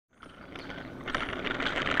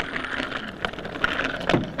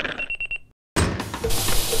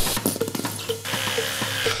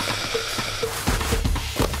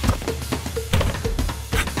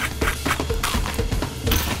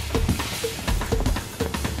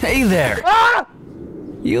Hey there! Ah!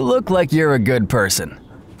 You look like you're a good person.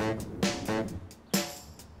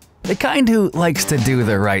 The kind who likes to do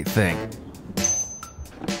the right thing.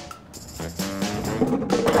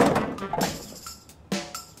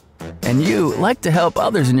 And you like to help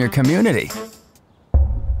others in your community.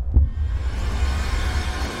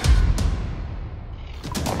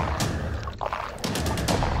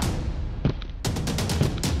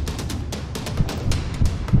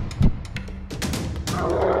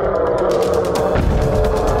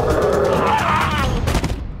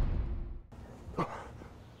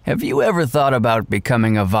 Have you ever thought about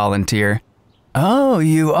becoming a volunteer? Oh,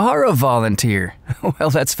 you are a volunteer. Well,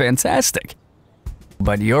 that's fantastic.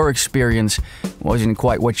 But your experience wasn't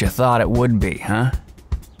quite what you thought it would be, huh?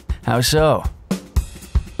 How so?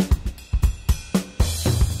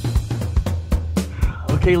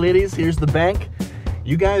 Okay, ladies, here's the bank.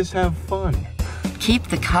 You guys have fun. Keep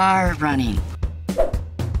the car running.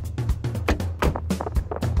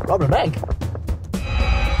 Robbing a bank?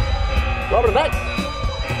 Robbing a bank?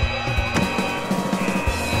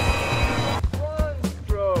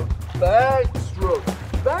 Backstroke,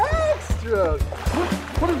 backstroke.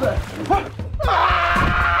 What is that?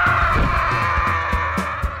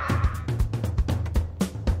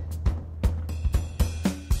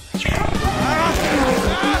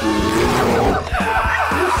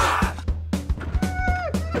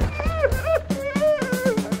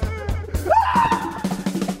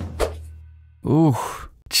 Ooh,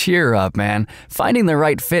 cheer up, man. Finding the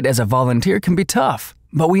right fit as a volunteer can be tough.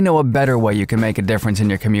 But we know a better way you can make a difference in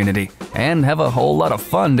your community and have a whole lot of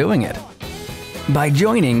fun doing it. By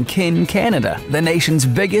joining Kin Canada, the nation's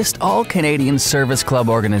biggest all-Canadian service club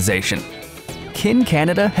organization. Kin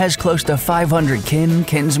Canada has close to 500 kin,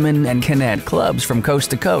 kinsmen, and kinette clubs from coast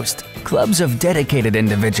to coast. Clubs of dedicated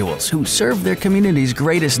individuals who serve their community's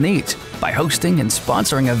greatest needs by hosting and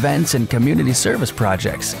sponsoring events and community service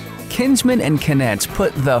projects. Kinsmen and kinettes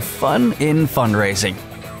put the fun in fundraising.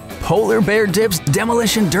 Polar bear dips,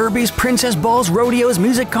 demolition derbies, princess balls, rodeos,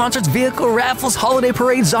 music concerts, vehicle raffles, holiday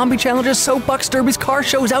parades, zombie challenges, soapbox derbies, car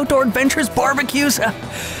shows, outdoor adventures, barbecues,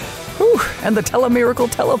 and the Telemiracle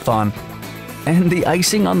Telethon. And the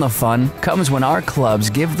icing on the fun comes when our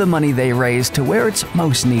clubs give the money they raise to where it's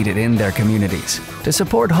most needed in their communities, to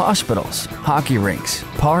support hospitals, hockey rinks,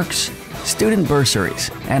 parks, student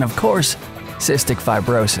bursaries, and of course, cystic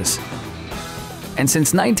fibrosis. And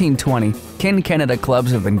since 1920, Kin Canada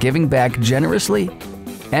clubs have been giving back generously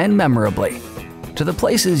and memorably to the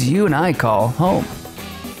places you and I call home.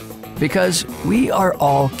 Because we are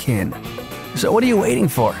all kin. So what are you waiting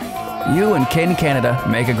for? You and Kin Canada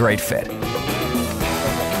make a great fit.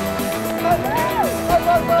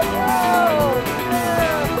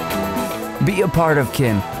 Be a part of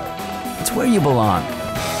Kin. It's where you belong.